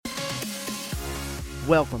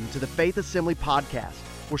Welcome to the Faith Assembly Podcast.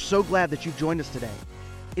 We're so glad that you've joined us today.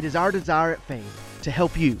 It is our desire at Faith to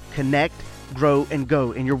help you connect, grow, and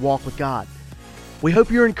go in your walk with God. We hope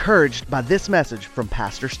you're encouraged by this message from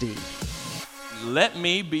Pastor Steve. Let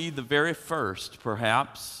me be the very first,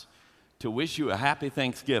 perhaps, to wish you a happy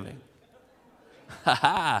Thanksgiving.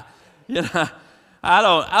 I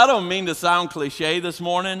don't mean to sound cliche this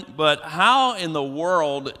morning, but how in the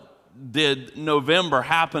world did November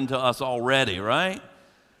happen to us already, right?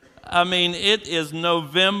 I mean, it is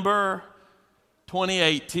November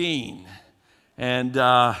 2018, and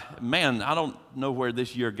man, I don't know where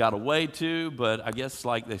this year got away to, but I guess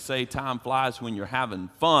like they say, time flies when you're having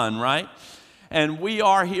fun, right? And we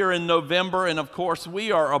are here in November, and of course,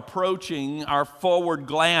 we are approaching, our forward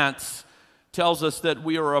glance tells us that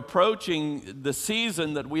we are approaching the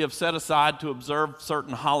season that we have set aside to observe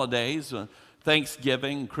certain holidays,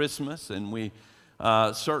 Thanksgiving, Christmas, and we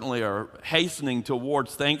certainly are hastening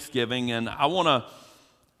towards Thanksgiving. And I want to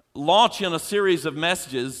launch in a series of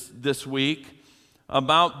messages this week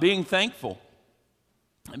about being thankful,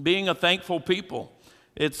 being a thankful people.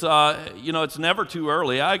 It's it's never too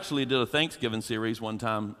early. I actually did a Thanksgiving series one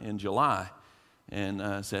time in July,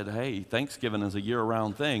 and said, "Hey, Thanksgiving is a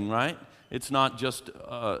year-round thing, right? It's not just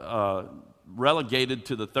relegated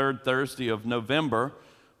to the third Thursday of November."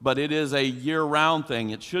 But it is a year-round thing.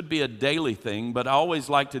 It should be a daily thing, but I always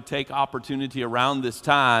like to take opportunity around this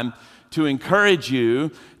time to encourage you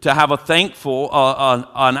to have a thankful,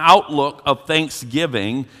 an outlook of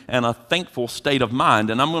thanksgiving and a thankful state of mind.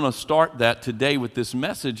 And I'm going to start that today with this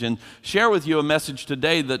message and share with you a message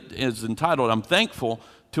today that is entitled, "I'm thankful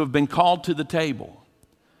to have been called to the table."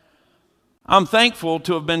 I'm thankful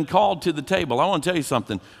to have been called to the table. I want to tell you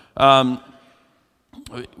something.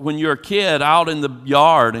 When you're a kid out in the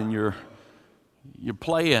yard and you're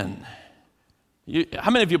playing,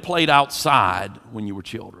 how many of you played outside when you were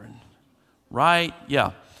children? Right?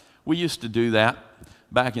 Yeah. We used to do that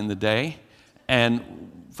back in the day.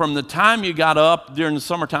 And from the time you got up, during the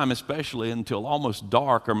summertime especially, until almost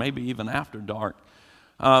dark or maybe even after dark,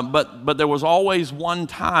 but there was always one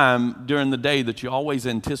time during the day that you always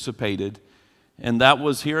anticipated, and that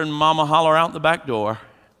was hearing Mama holler out the back door,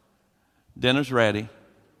 "Dinner's ready.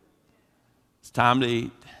 It's time to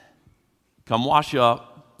eat. Come wash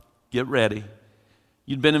up. Get ready."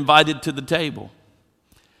 You'd been invited to the table.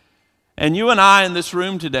 And you and I in this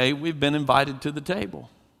room today, we've been invited to the table.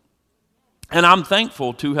 And I'm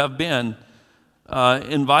thankful to have been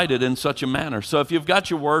invited in such a manner. So if you've got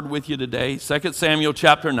your word with you today, 2 Samuel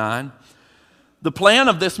chapter 9. The plan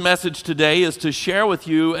of this message today is to share with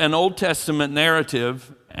you an Old Testament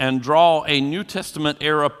narrative and draw a New Testament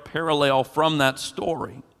era parallel from that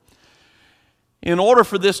story. In order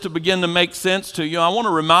for this to begin to make sense to you, I want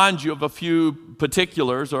to remind you of a few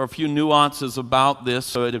particulars or a few nuances about this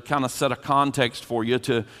so it'll kind of set a context for you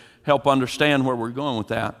to help understand where we're going with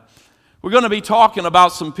that. We're going to be talking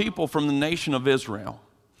about some people from the nation of Israel.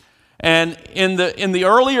 And in the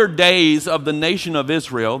earlier days of the nation of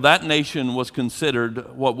Israel, that nation was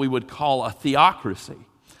considered what we would call a theocracy.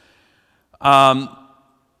 Our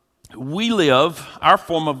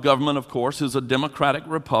form of government, of course, is a democratic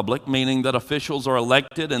republic, meaning that officials are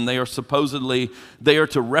elected and they are supposedly there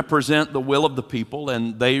to represent the will of the people,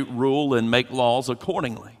 and they rule and make laws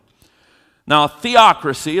accordingly. Now, a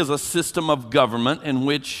theocracy is a system of government in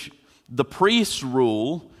which the priests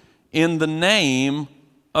rule in the name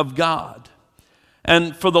of God.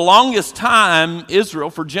 And for the longest time, Israel,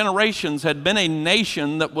 for generations, had been a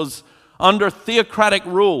nation that was under theocratic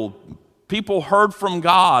rule. People heard from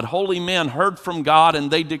God, holy men heard from God, and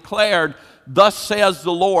they declared, "Thus says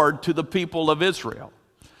the Lord," to the people of Israel.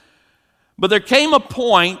 But there came a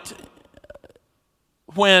point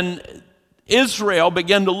when Israel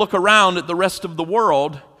began to look around at the rest of the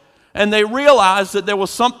world, and they realized that there was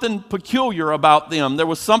something peculiar about them. There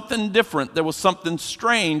was something different. There was something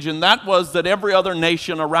strange, and that was that every other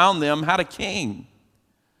nation around them had a king.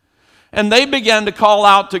 And they began to call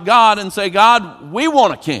out to God and say, "God, we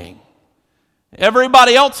want a king.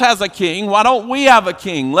 Everybody else has a king. Why don't we have a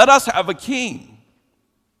king? Let us have a king."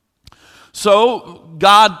 So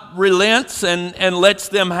God relents and lets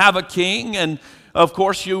them have a king. And of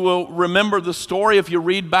course, you will remember the story if you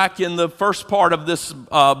read back in the first part of this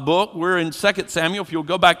book. We're in 2 Samuel. If you'll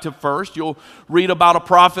go back to first, you'll read about a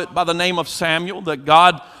prophet by the name of Samuel, that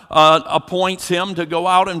God appoints him to go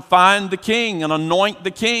out and find the king and anoint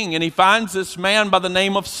the king. And he finds this man by the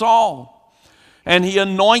name of Saul. And he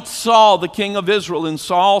anoints Saul, the king of Israel, and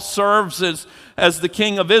Saul serves as the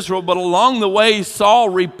king of Israel. But along the way, Saul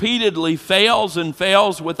repeatedly fails and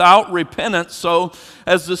fails without repentance. So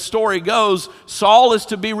as the story goes, Saul is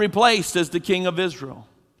to be replaced as the king of Israel.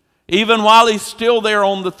 Even while he's still there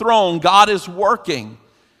on the throne, God is working.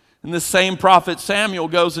 And the same prophet Samuel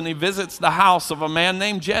goes and he visits the house of a man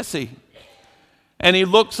named Jesse. And he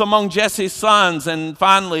looks among Jesse's sons, and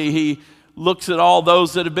finally he looks at all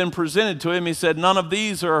those that have been presented to him. He said, none of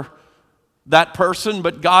these are that person,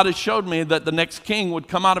 but God has showed me that the next king would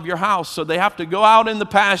come out of your house. So they have to go out in the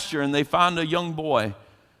pasture, and they find a young boy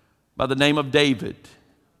by the name of David.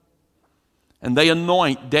 And they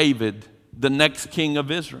anoint David the next king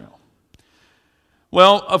of Israel.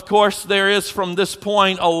 Well, of course, there is from this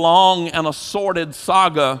point a long and a sordid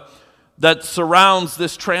saga that surrounds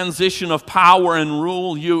this transition of power and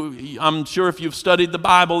rule. I'm sure if you've studied the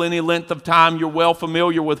Bible any length of time, you're well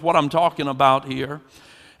familiar with what I'm talking about here.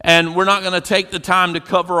 And we're not going to take the time to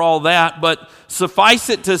cover all that, but suffice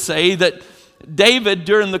it to say that David,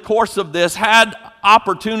 during the course of this, had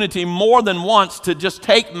opportunity more than once to just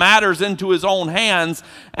take matters into his own hands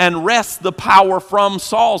and wrest the power from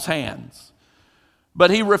Saul's hands. But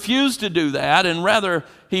he refused to do that, and rather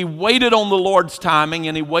he waited on the Lord's timing,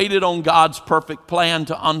 and he waited on God's perfect plan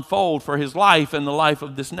to unfold for his life and the life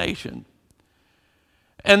of this nation.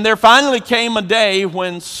 And there finally came a day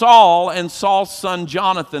when Saul and Saul's son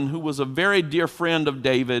Jonathan, who was a very dear friend of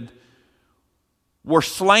David, were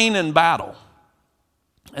slain in battle.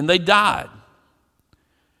 And they died.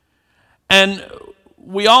 And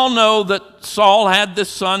we all know that Saul had this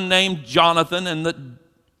son named Jonathan, and that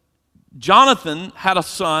Jonathan had a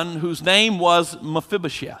son whose name was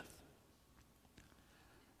Mephibosheth.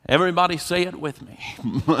 Everybody say it with me.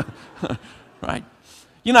 Right?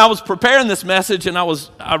 You know, I was preparing this message, and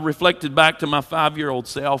I reflected back to my 5-year-old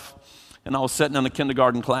self, and I was sitting in a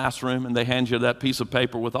kindergarten classroom, and they hand you that piece of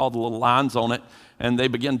paper with all the little lines on it, and they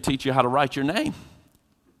begin to teach you how to write your name.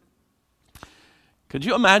 Could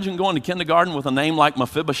you imagine going to kindergarten with a name like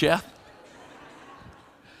Mephibosheth?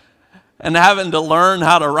 And having to learn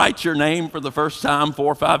how to write your name for the first time, 4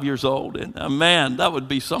 or 5 years old. And man, that would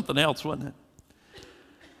be something else, wouldn't it?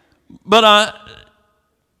 But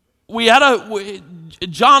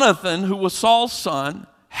Jonathan, who was Saul's son,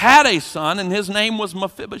 had a son, and his name was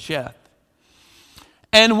Mephibosheth.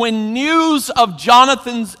 And when news of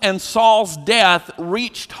Jonathan's and Saul's death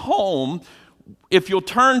reached home, if you'll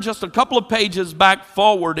turn just a couple of pages back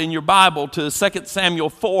forward in your Bible to 2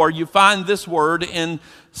 Samuel 4, you find this word in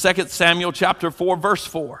 2 Samuel chapter 4, verse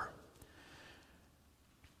 4.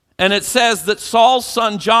 And it says that Saul's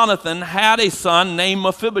son Jonathan had a son named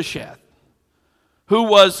Mephibosheth, who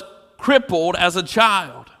was crippled as a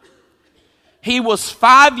child. He was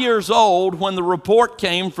 5 years old when the report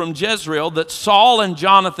came from Jezreel that Saul and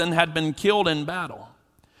Jonathan had been killed in battle.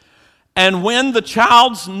 And when the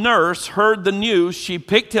child's nurse heard the news, she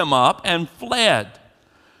picked him up and fled.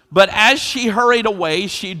 But as she hurried away,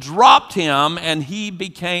 she dropped him, and he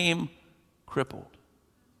became crippled.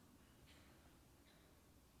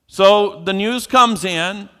 So the news comes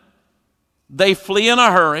in. They flee in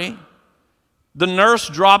a hurry. The nurse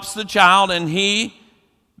drops the child, and he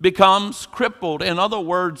becomes crippled. In other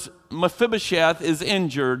words, Mephibosheth is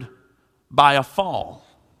injured by a fall.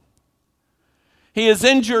 He is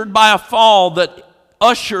injured by a fall that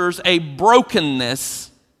ushers a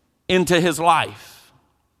brokenness into his life.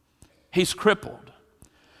 He's crippled.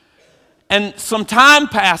 And some time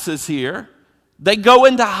passes here. They go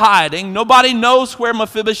into hiding. Nobody knows where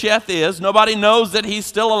Mephibosheth is. Nobody knows that he's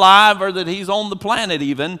still alive or that he's on the planet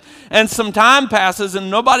even. And some time passes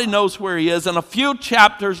and nobody knows where he is. And a few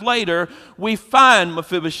chapters later, we find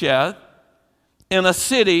Mephibosheth in a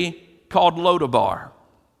city called Lodabar.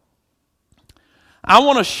 I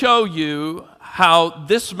want to show you how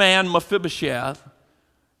this man Mephibosheth,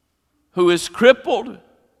 who is crippled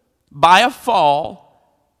by a fall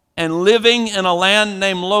and living in a land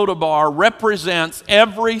named Lodabar, represents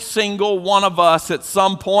every single one of us at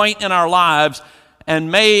some point in our lives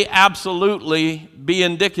and may absolutely be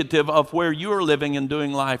indicative of where you are living and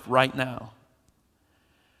doing life right now.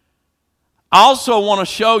 I also want to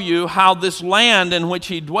show you how this land in which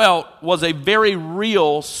he dwelt was a very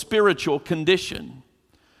real spiritual condition.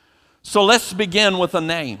 So let's begin with a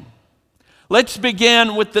name. Let's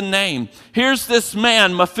begin with the name. Here's this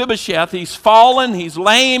man, Mephibosheth. He's fallen, he's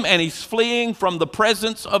lame, and he's fleeing from the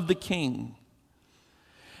presence of the king.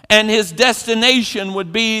 And his destination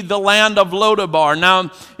would be the land of Lodabar.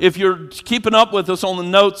 Now, if you're keeping up with us on the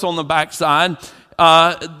notes on the backside,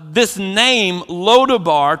 This name,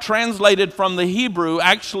 Lodabar, translated from the Hebrew,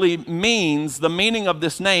 actually means, the meaning of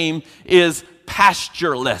this name is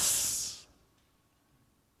pastureless.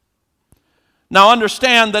 Now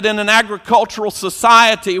understand that in an agricultural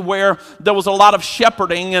society where there was a lot of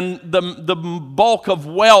shepherding and the bulk of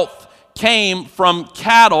wealth came from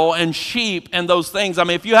cattle and sheep and those things. I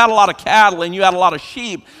mean, if you had a lot of cattle and you had a lot of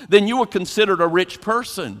sheep, then you were considered a rich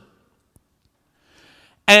person.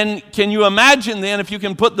 And can you imagine then, if you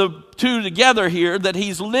can put the two together here, that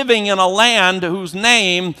he's living in a land whose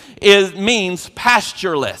name means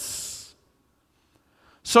pastureless.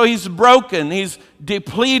 So he's broken, he's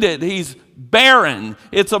depleted, he's barren.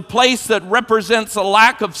 It's a place that represents a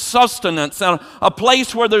lack of sustenance, a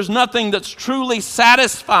place where there's nothing that's truly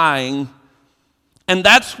satisfying. And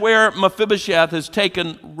that's where Mephibosheth has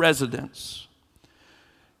taken residence.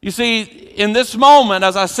 You see, in this moment,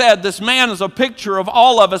 as I said, this man is a picture of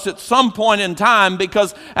all of us at some point in time,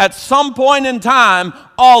 because at some point in time,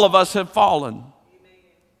 all of us have fallen.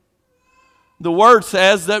 The Word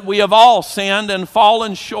says that we have all sinned and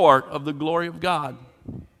fallen short of the glory of God.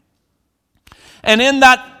 And in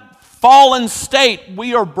that fallen state,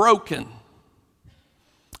 we are broken.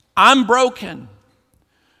 I'm broken.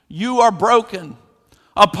 You are broken.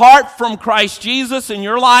 Apart from Christ Jesus in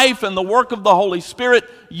your life and the work of the Holy Spirit,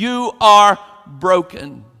 you are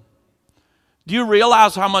broken. Do you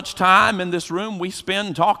realize how much time in this room we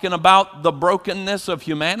spend talking about the brokenness of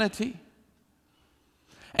humanity?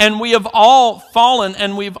 And we have all fallen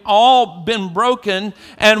and we've all been broken.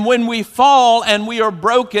 And when we fall and we are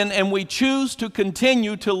broken and we choose to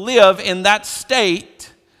continue to live in that state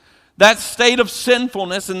of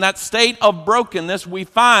sinfulness and that state of brokenness, we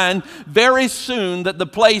find very soon that the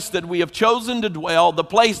place that we have chosen to dwell, the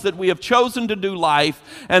place that we have chosen to do life,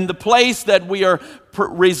 and the place that we are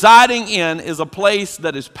residing in is a place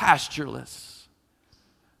that is pastureless.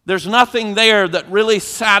 There's nothing there that really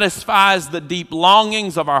satisfies the deep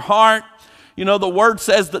longings of our heart. You know, the Word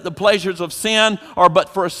says that the pleasures of sin are but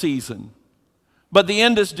for a season, but the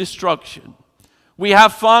end is destruction. We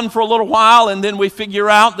have fun for a little while, and then we figure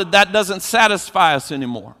out that that doesn't satisfy us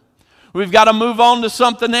anymore. We've got to move on to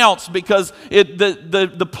something else because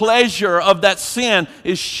the pleasure of that sin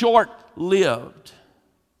is short-lived.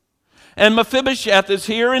 And Mephibosheth is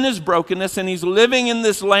here in his brokenness, and he's living in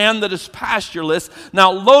this land that is pastureless.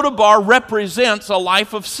 Now, Lodabar represents a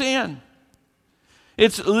life of sin.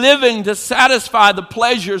 It's living to satisfy the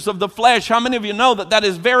pleasures of the flesh. How many of you know that that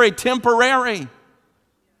is very temporary?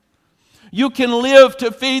 You can live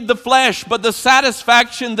to feed the flesh, but the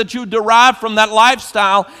satisfaction that you derive from that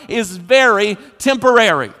lifestyle is very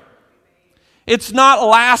temporary. It's not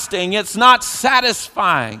lasting. It's not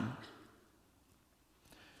satisfying.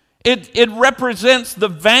 It represents the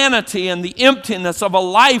vanity and the emptiness of a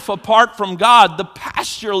life apart from God, the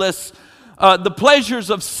pastureless, the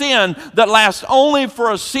pleasures of sin that last only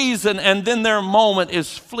for a season and then their moment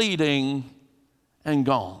is fleeting and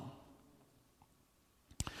gone.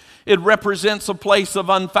 It represents a place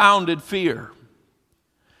of unfounded fear.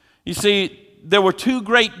 You see, there were two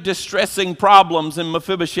great distressing problems in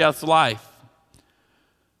Mephibosheth's life.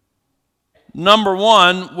 Number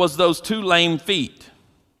one was those two lame feet.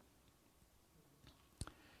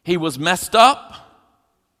 He was messed up,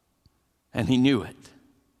 and he knew it.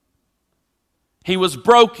 He was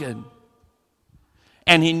broken,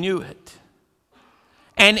 and he knew it.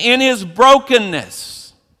 And in his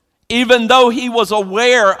brokenness, even though he was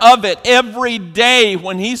aware of it every day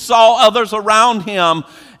when he saw others around him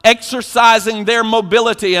exercising their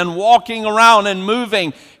mobility and walking around and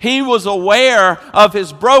moving, he was aware of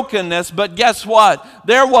his brokenness, but guess what?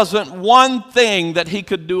 There wasn't one thing that he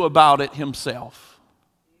could do about it himself.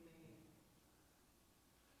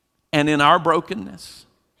 And in our brokenness,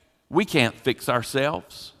 we can't fix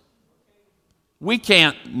ourselves. We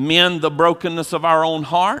can't mend the brokenness of our own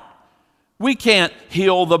heart. We can't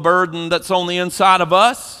heal the burden that's on the inside of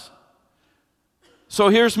us. So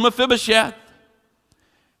here's Mephibosheth.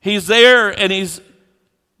 He's there and he's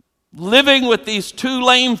living with these two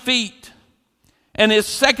lame feet. And his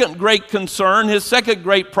second great concern, his second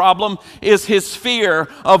great problem is his fear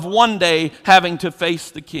of one day having to face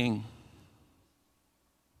the king.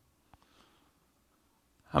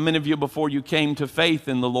 How many of you, before you came to faith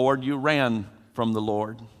in the Lord, you ran from the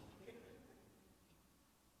Lord?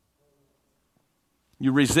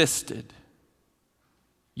 You resisted.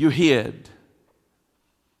 You hid.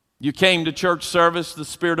 You came to church service, the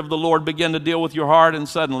Spirit of the Lord began to deal with your heart, and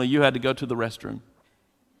suddenly you had to go to the restroom.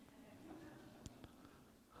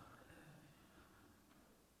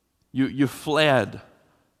 You fled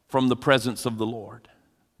from the presence of the Lord.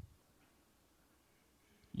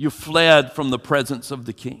 you fled from the presence of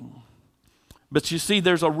the king. But you see,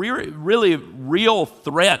 there's a really real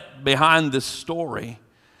threat behind this story.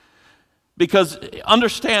 Because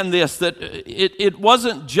understand this, that it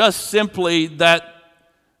wasn't just simply that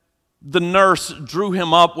the nurse drew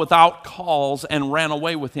him up without cause and ran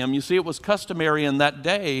away with him. You see, it was customary in that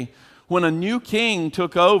day when a new king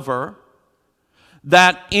took over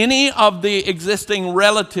that any of the existing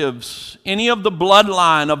relatives, any of the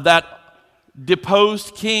bloodline of that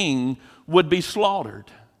deposed king would be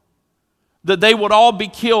slaughtered. That they would all be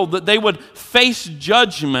killed, that they would face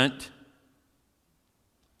judgment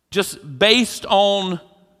just based on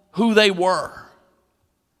who they were.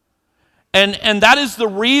 And that is the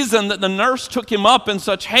reason that the nurse took him up in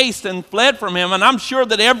such haste and fled from him. And I'm sure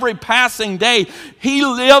that every passing day he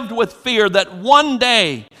lived with fear that one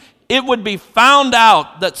day it would be found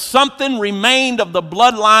out that something remained of the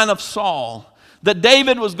bloodline of Saul, that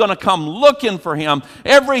David was going to come looking for him.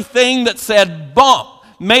 Everything that said bump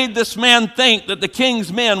made this man think that the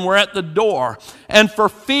king's men were at the door. And for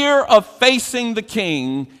fear of facing the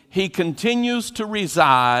king, he continues to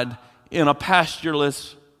reside in a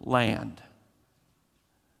pastureless land.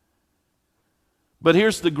 But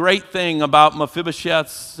here's the great thing about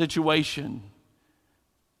Mephibosheth's situation,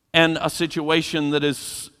 and a situation that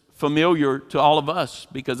is familiar to all of us,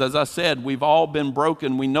 because as I said, we've all been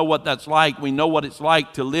broken. We know what that's like. We know what it's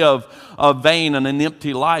like to live a vain and an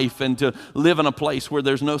empty life and to live in a place where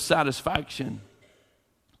there's no satisfaction.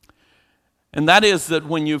 And that is that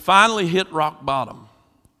when you finally hit rock bottom,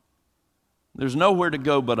 there's nowhere to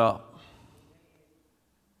go but up.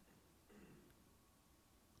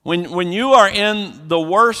 When you are in the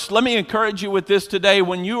worst, let me encourage you with this today,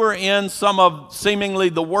 when you are in some of seemingly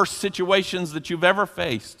the worst situations that you've ever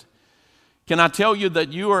faced, can I tell you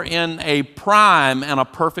that you are in a prime and a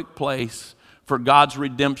perfect place for God's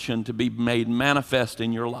redemption to be made manifest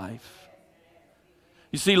in your life?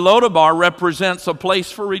 You see, Lodabar represents a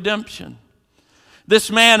place for redemption. This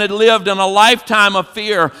man had lived in a lifetime of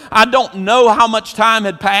fear. I don't know how much time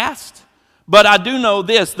had passed, but I do know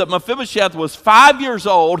this, that Mephibosheth was 5 years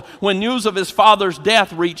old when news of his father's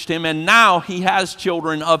death reached him, and now he has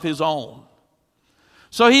children of his own.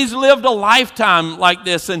 So he's lived a lifetime like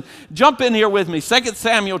this. And jump in here with me, 2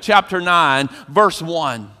 Samuel chapter 9, verse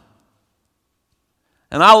 1.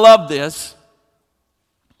 And I love this,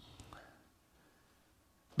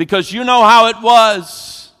 because you know how it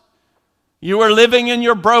was. You were living in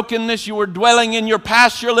your brokenness. You were dwelling in your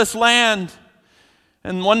pastureless land.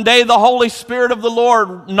 And one day the Holy Spirit of the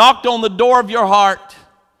Lord knocked on the door of your heart.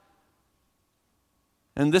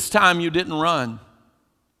 And this time you didn't run.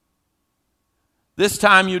 This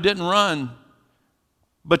time you didn't run.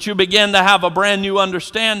 But you began to have a brand new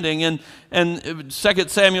understanding. And 2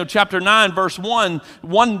 Samuel chapter 9 verse 1,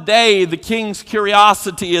 one day the king's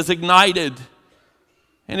curiosity is ignited.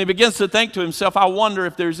 And he begins to think to himself, I wonder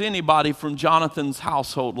if there's anybody from Jonathan's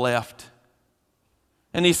household left.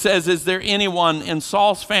 And he says, is there anyone in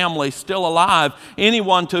Saul's family still alive?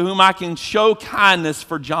 Anyone to whom I can show kindness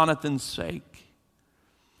for Jonathan's sake?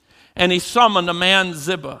 And he summoned a man,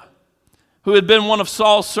 Ziba, who had been one of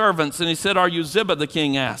Saul's servants. And he said, are you Ziba? The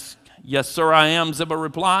king asked. Yes, sir, I am, Ziba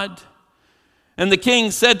replied. And the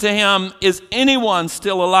king said to him, is anyone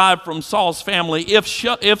still alive from Saul's family? If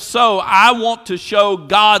so, I want to show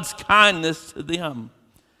God's kindness to them.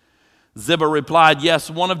 Ziba replied, yes,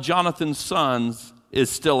 one of Jonathan's sons is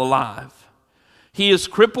still alive. He is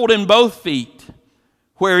crippled in both feet.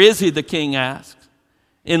 Where is he? The king asked.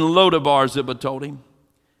 In Lodabar, Ziba told him,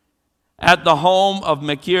 at the home of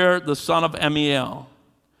Machir, the son of Ammiel.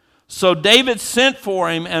 So David sent for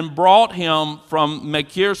him and brought him from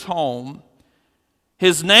Machir's home.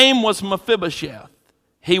 His name was Mephibosheth.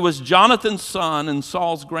 He was Jonathan's son and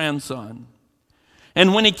Saul's grandson.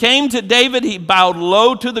 And when he came to David, he bowed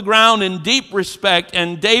low to the ground in deep respect.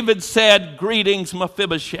 And David said, greetings,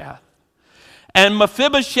 Mephibosheth. And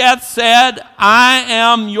Mephibosheth said, I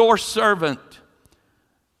am your servant.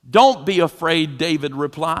 Don't be afraid, David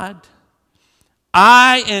replied.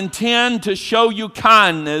 I intend to show you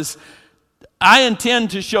kindness. I intend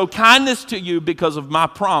to show kindness to you because of my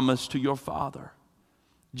promise to your father,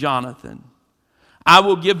 Jonathan. I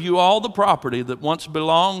will give you all the property that once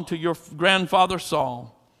belonged to your grandfather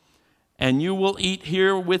Saul, and you will eat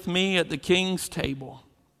here with me at the king's table.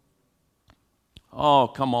 Oh,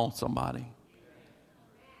 come on, somebody.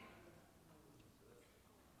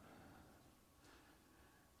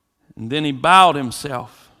 And then he bowed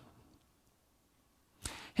himself.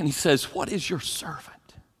 And he says, what is your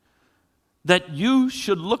servant that you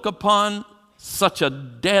should look upon such a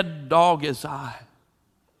dead dog as I?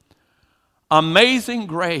 Amazing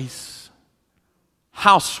grace,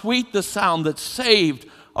 How sweet the sound that saved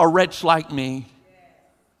a wretch like me.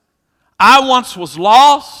 I once was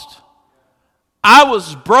lost, I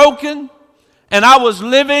was broken, and I was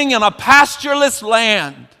living in a pastureless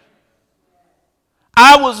land.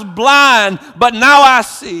 I was blind, but now I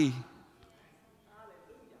see.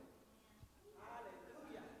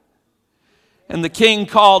 And the king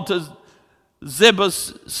called to Ziba,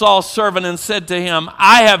 Saul's servant, and said to him,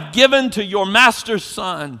 I have given to your master's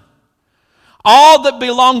son all that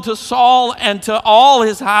belonged to Saul and to all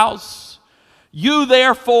his house. You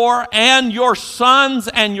therefore and your sons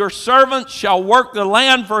and your servants shall work the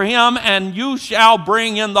land for him, and you shall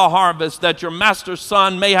bring in the harvest, that your master's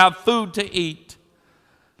son may have food to eat.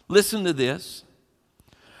 Listen to this.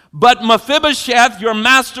 But Mephibosheth, your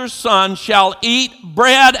master's son, shall eat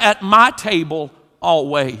bread at my table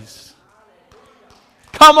always.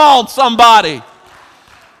 Come on, somebody.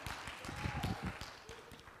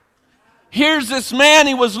 Here's this man,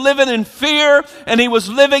 he was living in fear, and he was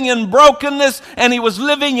living in brokenness, and he was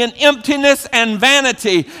living in emptiness and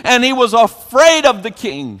vanity, and he was afraid of the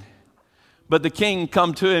king. But the king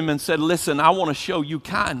come to him and said, listen, I want to show you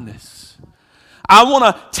kindness. I want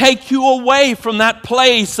to take you away from that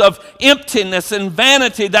place of emptiness and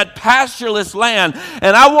vanity, that pastureless land,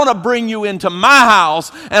 and I want to bring you into my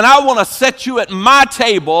house, and I want to set you at my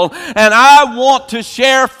table, and I want to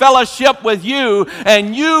share fellowship with you,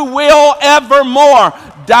 and you will evermore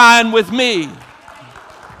dine with me.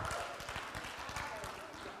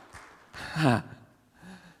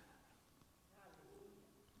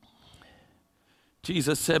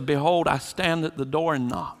 Jesus said, behold, I stand at the door and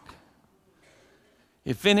knock.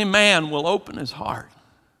 If any man will open his heart,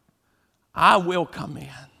 I will come in.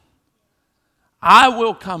 I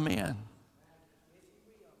will come in.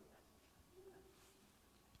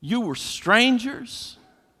 You were strangers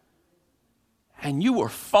and you were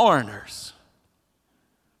foreigners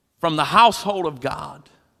from the household of God.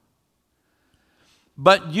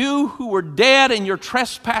 But you who were dead in your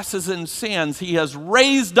trespasses and sins, he has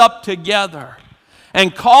raised up together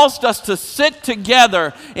and caused us to sit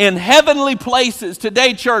together in heavenly places.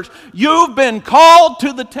 Today, church, you've been called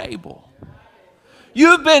to the table.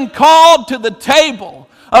 You've been called to the table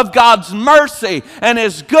of God's mercy and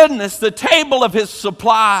His goodness, the table of His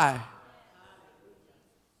supply.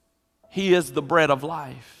 He is the bread of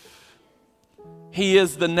life. He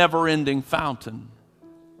is the never-ending fountain.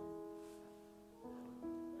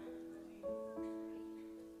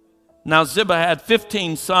 Now Ziba had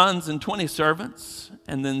 15 sons and 20 servants.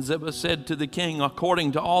 And then Ziba said to the king,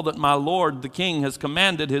 according to all that my lord the king has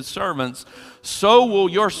commanded his servants, so will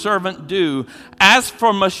your servant do. As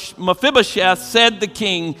for Mephibosheth, said the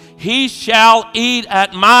king, he shall eat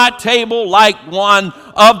at my table like one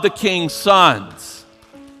of the king's sons.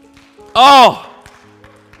 Oh,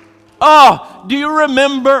 do you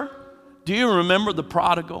remember the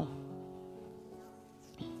prodigal?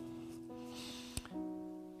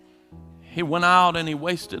 He went out and he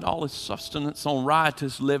wasted all his sustenance on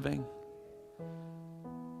riotous living.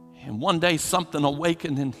 And one day something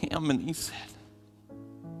awakened in him and he said,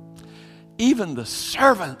 even the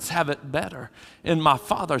servants have it better in my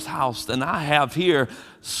father's house than I have here,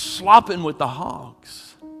 slopping with the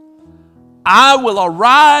hogs. I will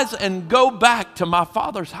arise and go back to my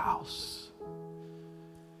father's house.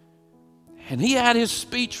 And he had his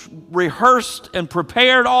speech rehearsed and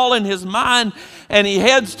prepared all in his mind, and he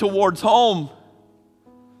heads towards home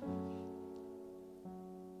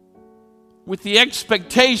with the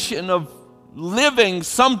expectation of living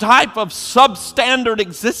some type of substandard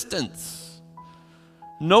existence.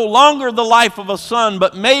 No longer the life of a son,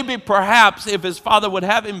 but maybe perhaps if his father would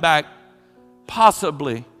have him back,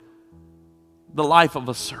 possibly the life of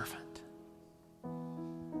a servant.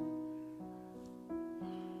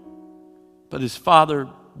 But his father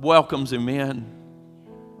welcomes him in,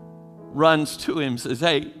 runs to him, says,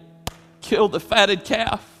 hey, kill the fatted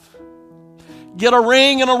calf. Get a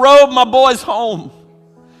ring and a robe, my boy's home.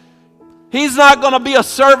 He's not going to be a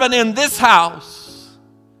servant in this house.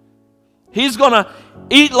 He's going to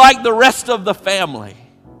eat like the rest of the family.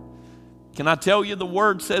 Can I tell you, the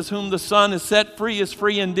word says, whom the Son is set free is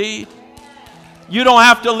free indeed. You don't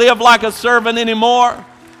have to live like a servant anymore.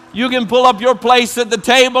 You can pull up your place at the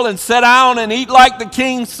table and sit down and eat like the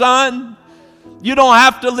king's son. You don't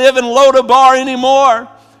have to live in Lodabar anymore.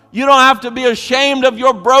 You don't have to be ashamed of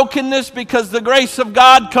your brokenness because the grace of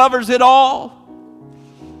God covers it all.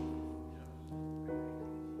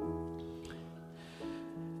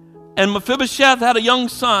 And Mephibosheth had a young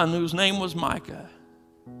son whose name was Micah.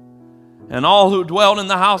 And all who dwelt in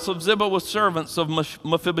the house of Ziba were servants of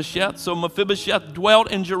Mephibosheth. So Mephibosheth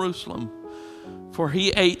dwelt in Jerusalem, for he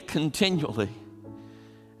ate continually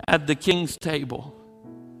at the king's table.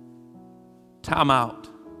 Time out.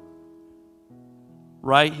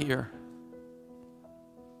 Right here.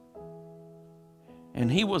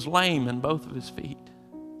 And he was lame in both of his feet.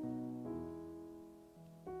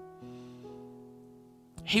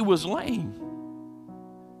 He was lame.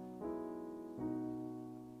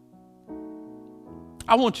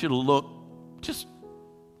 I want you to look, just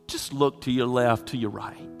look to your left, to your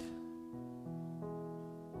right.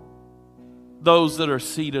 Those that are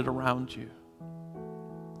seated around you.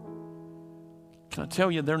 Can I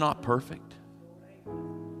tell you, they're not perfect.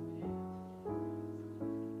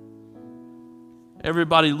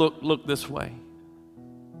 Everybody look this way.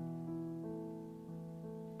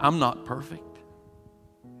 I'm not perfect.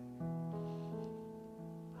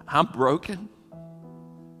 I'm broken.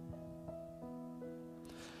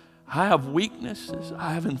 I have weaknesses.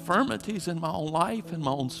 I have infirmities in my own life, in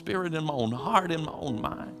my own spirit, in my own heart, in my own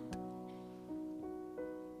mind.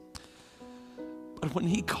 But when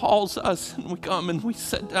he calls us and we come and we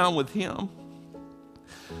sit down with him,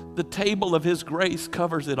 the table of his grace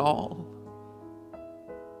covers it all.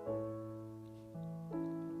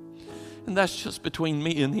 And that's just between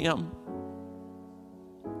me and him.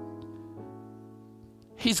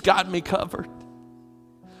 He's got me covered.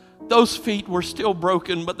 Those feet were still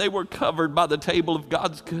broken, but they were covered by the table of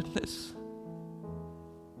God's goodness.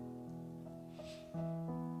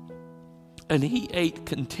 And he ate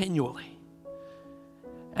continually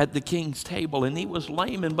at the king's table, and he was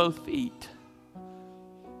lame in both feet.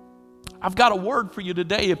 I've got a word for you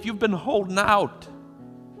today. If you've been holding out,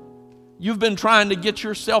 you've been trying to get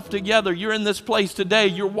yourself together, you're in this place today,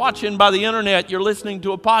 you're watching by the internet, you're listening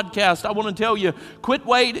to a podcast, I want to tell you, quit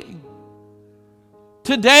waiting.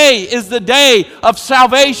 Today is the day of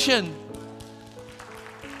salvation.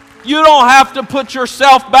 You don't have to put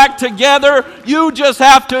yourself back together. You just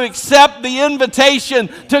have to accept the invitation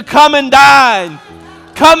to come and dine.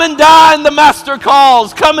 Come and dine, the Master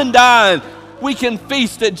calls. Come and dine. We can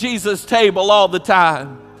feast at Jesus' table all the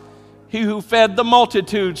time. He who fed the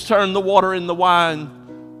multitudes turned the water into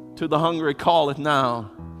wine. To the hungry calleth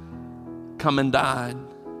now. Come and dine.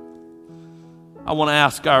 I want to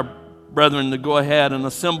ask our brethren to go ahead and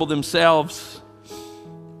assemble themselves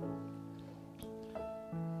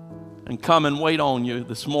and come and wait on you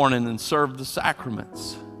this morning and serve the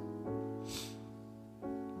sacraments.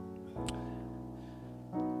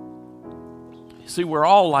 See, we're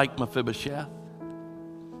all like Mephibosheth.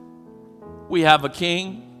 We have a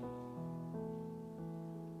king.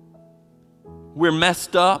 We're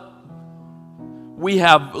messed up. We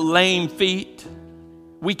have lame feet.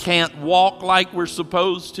 We can't walk like we're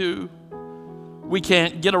supposed to. We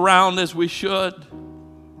can't get around as we should.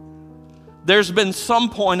 There's been some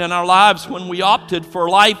point in our lives when we opted for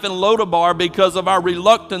life in Lodabar because of our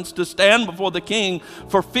reluctance to stand before the king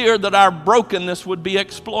for fear that our brokenness would be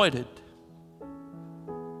exploited.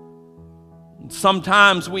 And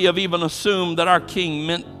sometimes we have even assumed that our king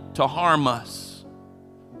meant to harm us.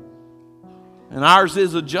 And ours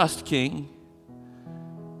is a just king.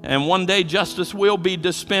 And one day justice will be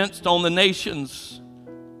dispensed on the nations.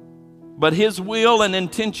 But his will and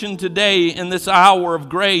intention today in this hour of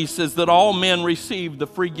grace is that all men receive the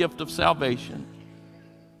free gift of salvation.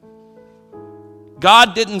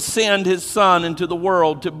 God didn't send his son into the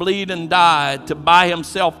world to bleed and die to buy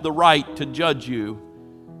himself the right to judge you.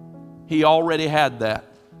 He already had that.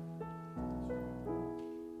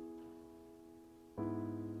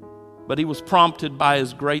 But he was prompted by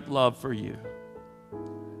his great love for you.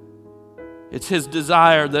 It's his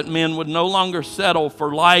desire that men would no longer settle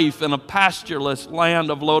for life in a pastureless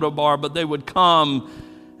land of Lodabar, but they would come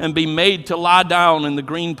and be made to lie down in the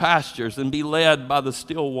green pastures and be led by the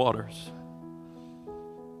still waters.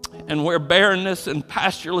 And where barrenness and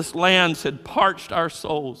pastureless lands had parched our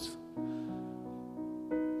souls,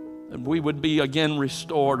 that we would be again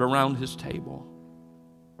restored around his table.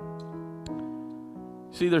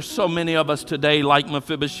 See, there's so many of us today like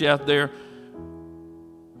Mephibosheth there,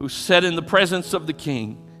 who sat in the presence of the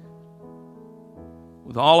king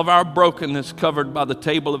with all of our brokenness covered by the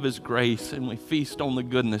table of his grace, and we feast on the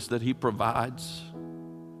goodness that he provides.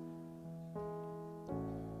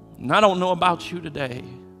 And I don't know about you today,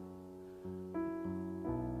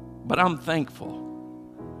 but I'm thankful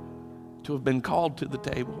to have been called to the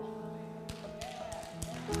table.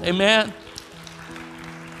 Amen.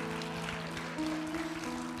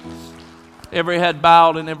 Every head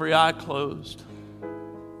bowed and every eye closed.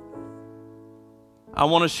 I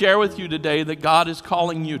want to share with you today that God is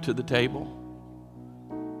calling you to the table.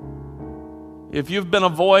 If you've been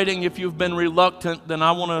avoiding, if you've been reluctant, then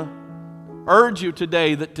I want to urge you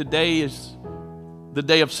today that today is the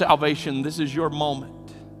day of salvation. This is your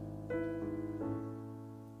moment.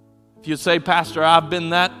 If you say, Pastor, I've been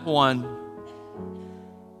that one,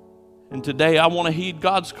 and today I want to heed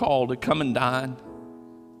God's call to come and dine.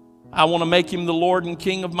 I want to make Him the Lord and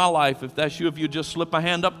King of my life. If that's you, if you just slip a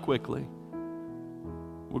hand up quickly,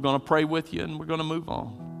 we're going to pray with you and we're going to move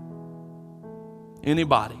on.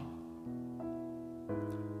 Anybody?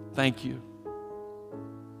 Thank you.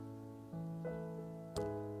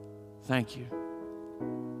 Thank you.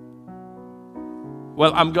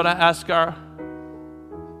 Well, I'm going to ask our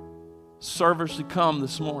servers to come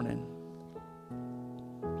this morning.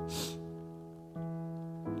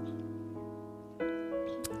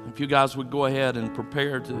 If you guys would go ahead and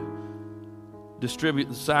prepare to distribute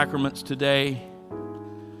the sacraments today,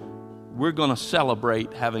 we're going to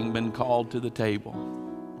celebrate having been called to the table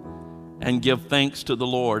and give thanks to the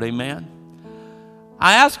Lord. Amen.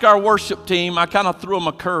 I asked our worship team, I kind of threw them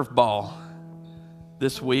a curveball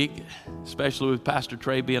this week, especially with Pastor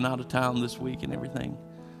Trey being out of town this week and everything.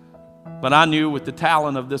 But I knew with the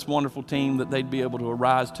talent of this wonderful team that they'd be able to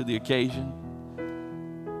arise to the occasion.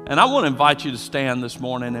 And I want to invite you to stand this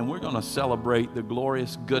morning, and we're going to celebrate the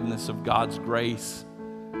glorious goodness of God's grace.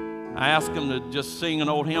 I asked them to just sing an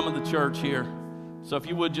old hymn of the church here. So if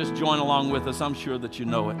you would just join along with us, I'm sure that you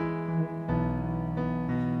know it.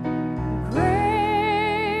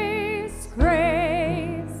 Grace,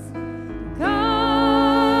 grace,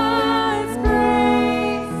 God's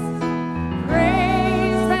grace,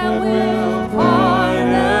 grace that will pardon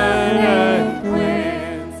and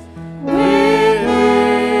cleanse within.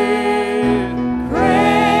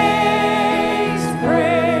 Grace,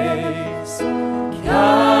 grace,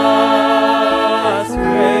 God's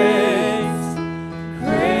grace,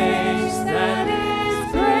 grace that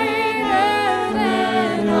is greater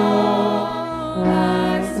than all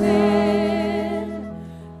our sin.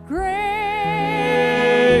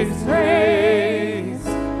 Grace, grace,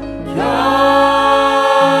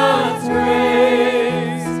 God's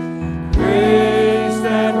grace, grace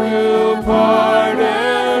that will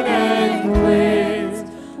pardon and cleanse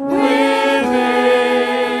within.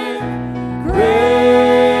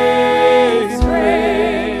 Grace,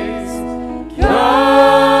 grace,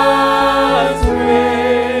 God's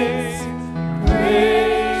grace,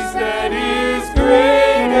 grace that is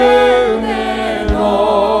greater than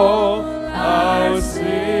all our sin.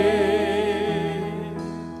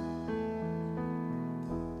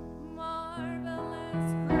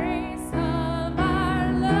 Marvelous grace of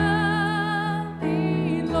our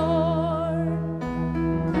lovely Lord,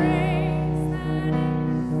 grace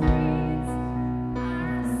that exceeds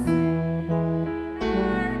our sin,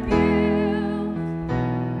 our guilt.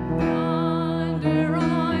 Yonder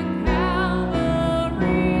on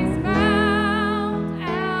Calvary's mount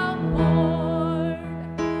outward,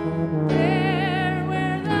 there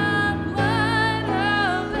where the blood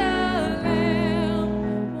of the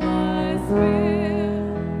Lamb was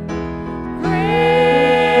spilled.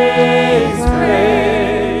 Grace,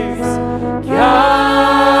 grace,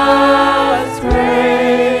 God's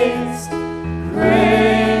grace,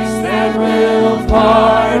 grace that will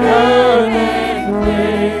pardon and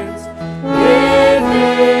cleanse within.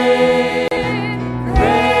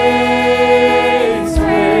 Grace,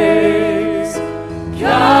 grace,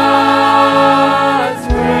 God's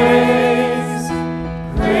grace,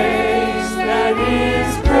 grace that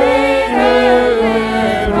is greater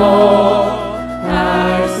than all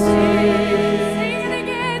our sin. Sing it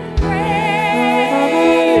again.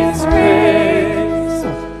 Grace, grace,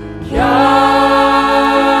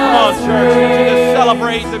 Come on, God's church, would you just grace.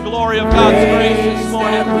 celebrate the glory of God's grace this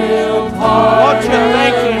morning? Won't you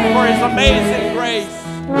thank Him for His amazing grace,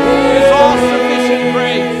 His all-sufficient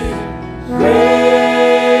grace,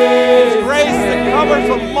 His grace that covers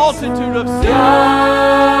a multitude of sins.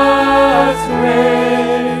 God's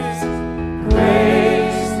grace,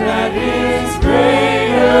 grace that is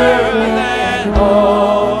greater than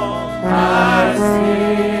all our sin.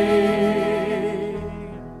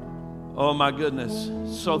 Oh my goodness,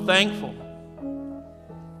 so thankful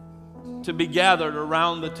to be gathered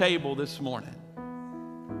around the table this morning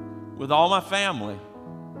with all my family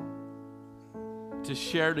to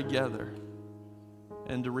share together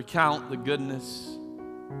and to recount the goodness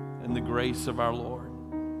and the grace of our Lord.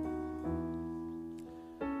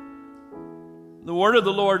 The word of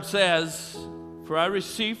the Lord says, "For I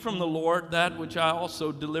received from the Lord that which I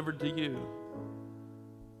also delivered to you,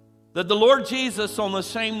 that the Lord Jesus, on the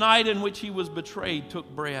same night in which He was betrayed, took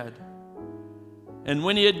bread. And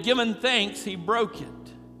when He had given thanks, He broke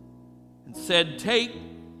it and said, 'Take,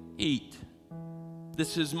 eat.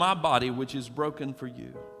 This is my body, which is broken for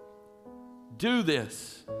you. Do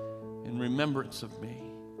this in remembrance of me.'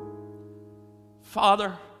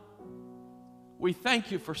 Father, We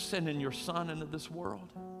thank you for sending your Son into this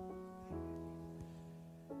world.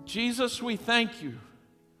 Jesus, we thank you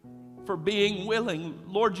for being willing.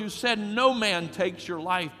 Lord, you said no man takes your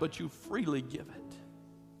life, but you freely give it.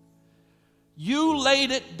 You laid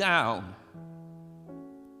it down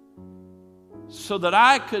so that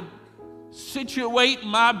I could situate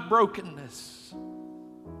my brokenness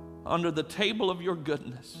under the table of your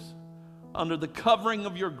goodness, under the covering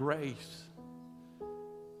of your grace.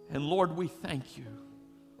 And Lord, we thank you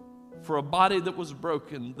for a body that was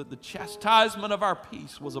broken, that the chastisement of our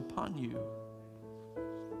peace was upon you,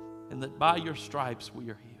 and that by your stripes we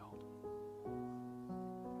are healed.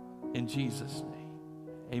 In Jesus' name,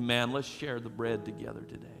 amen. Let's share the bread together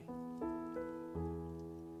today.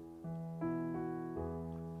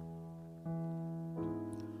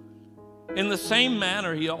 In the same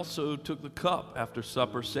manner, he also took the cup after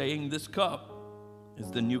supper, saying, "This cup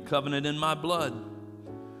is the new covenant in my blood.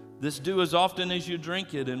 This do as often as you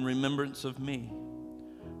drink it in remembrance of me.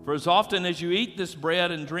 For as often as you eat this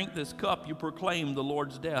bread and drink this cup, you proclaim the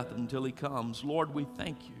Lord's death until he comes." Lord, we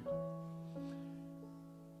thank you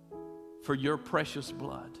for your precious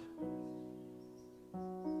blood.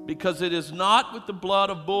 Because it is not with the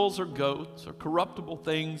blood of bulls or goats or corruptible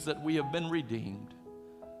things that we have been redeemed,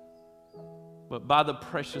 but by the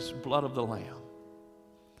precious blood of the Lamb.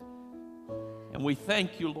 And we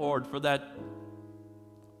thank you, Lord, for that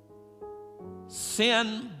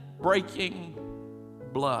sin-breaking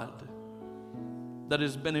blood that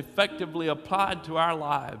has been effectively applied to our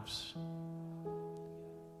lives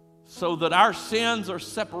so that our sins are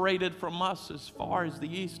separated from us as far as the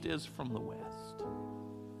east is from the west.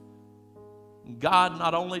 God,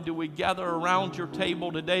 not only do we gather around your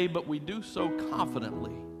table today, but we do so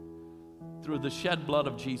confidently through the shed blood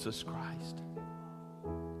of Jesus Christ,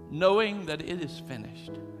 knowing that it is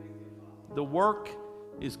finished. The work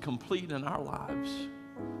is complete in our lives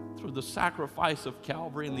through the sacrifice of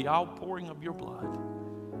Calvary and the outpouring of your blood.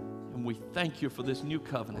 And we thank you for this new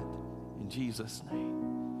covenant in Jesus'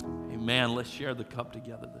 name. Amen. Let's share the cup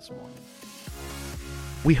together this morning.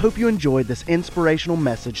 We hope you enjoyed this inspirational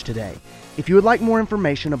message today. If you would like more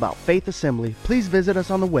information about Faith Assembly, please visit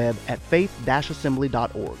us on the web at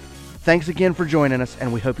faith-assembly.org. Thanks again for joining us,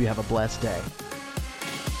 and we hope you have a blessed day.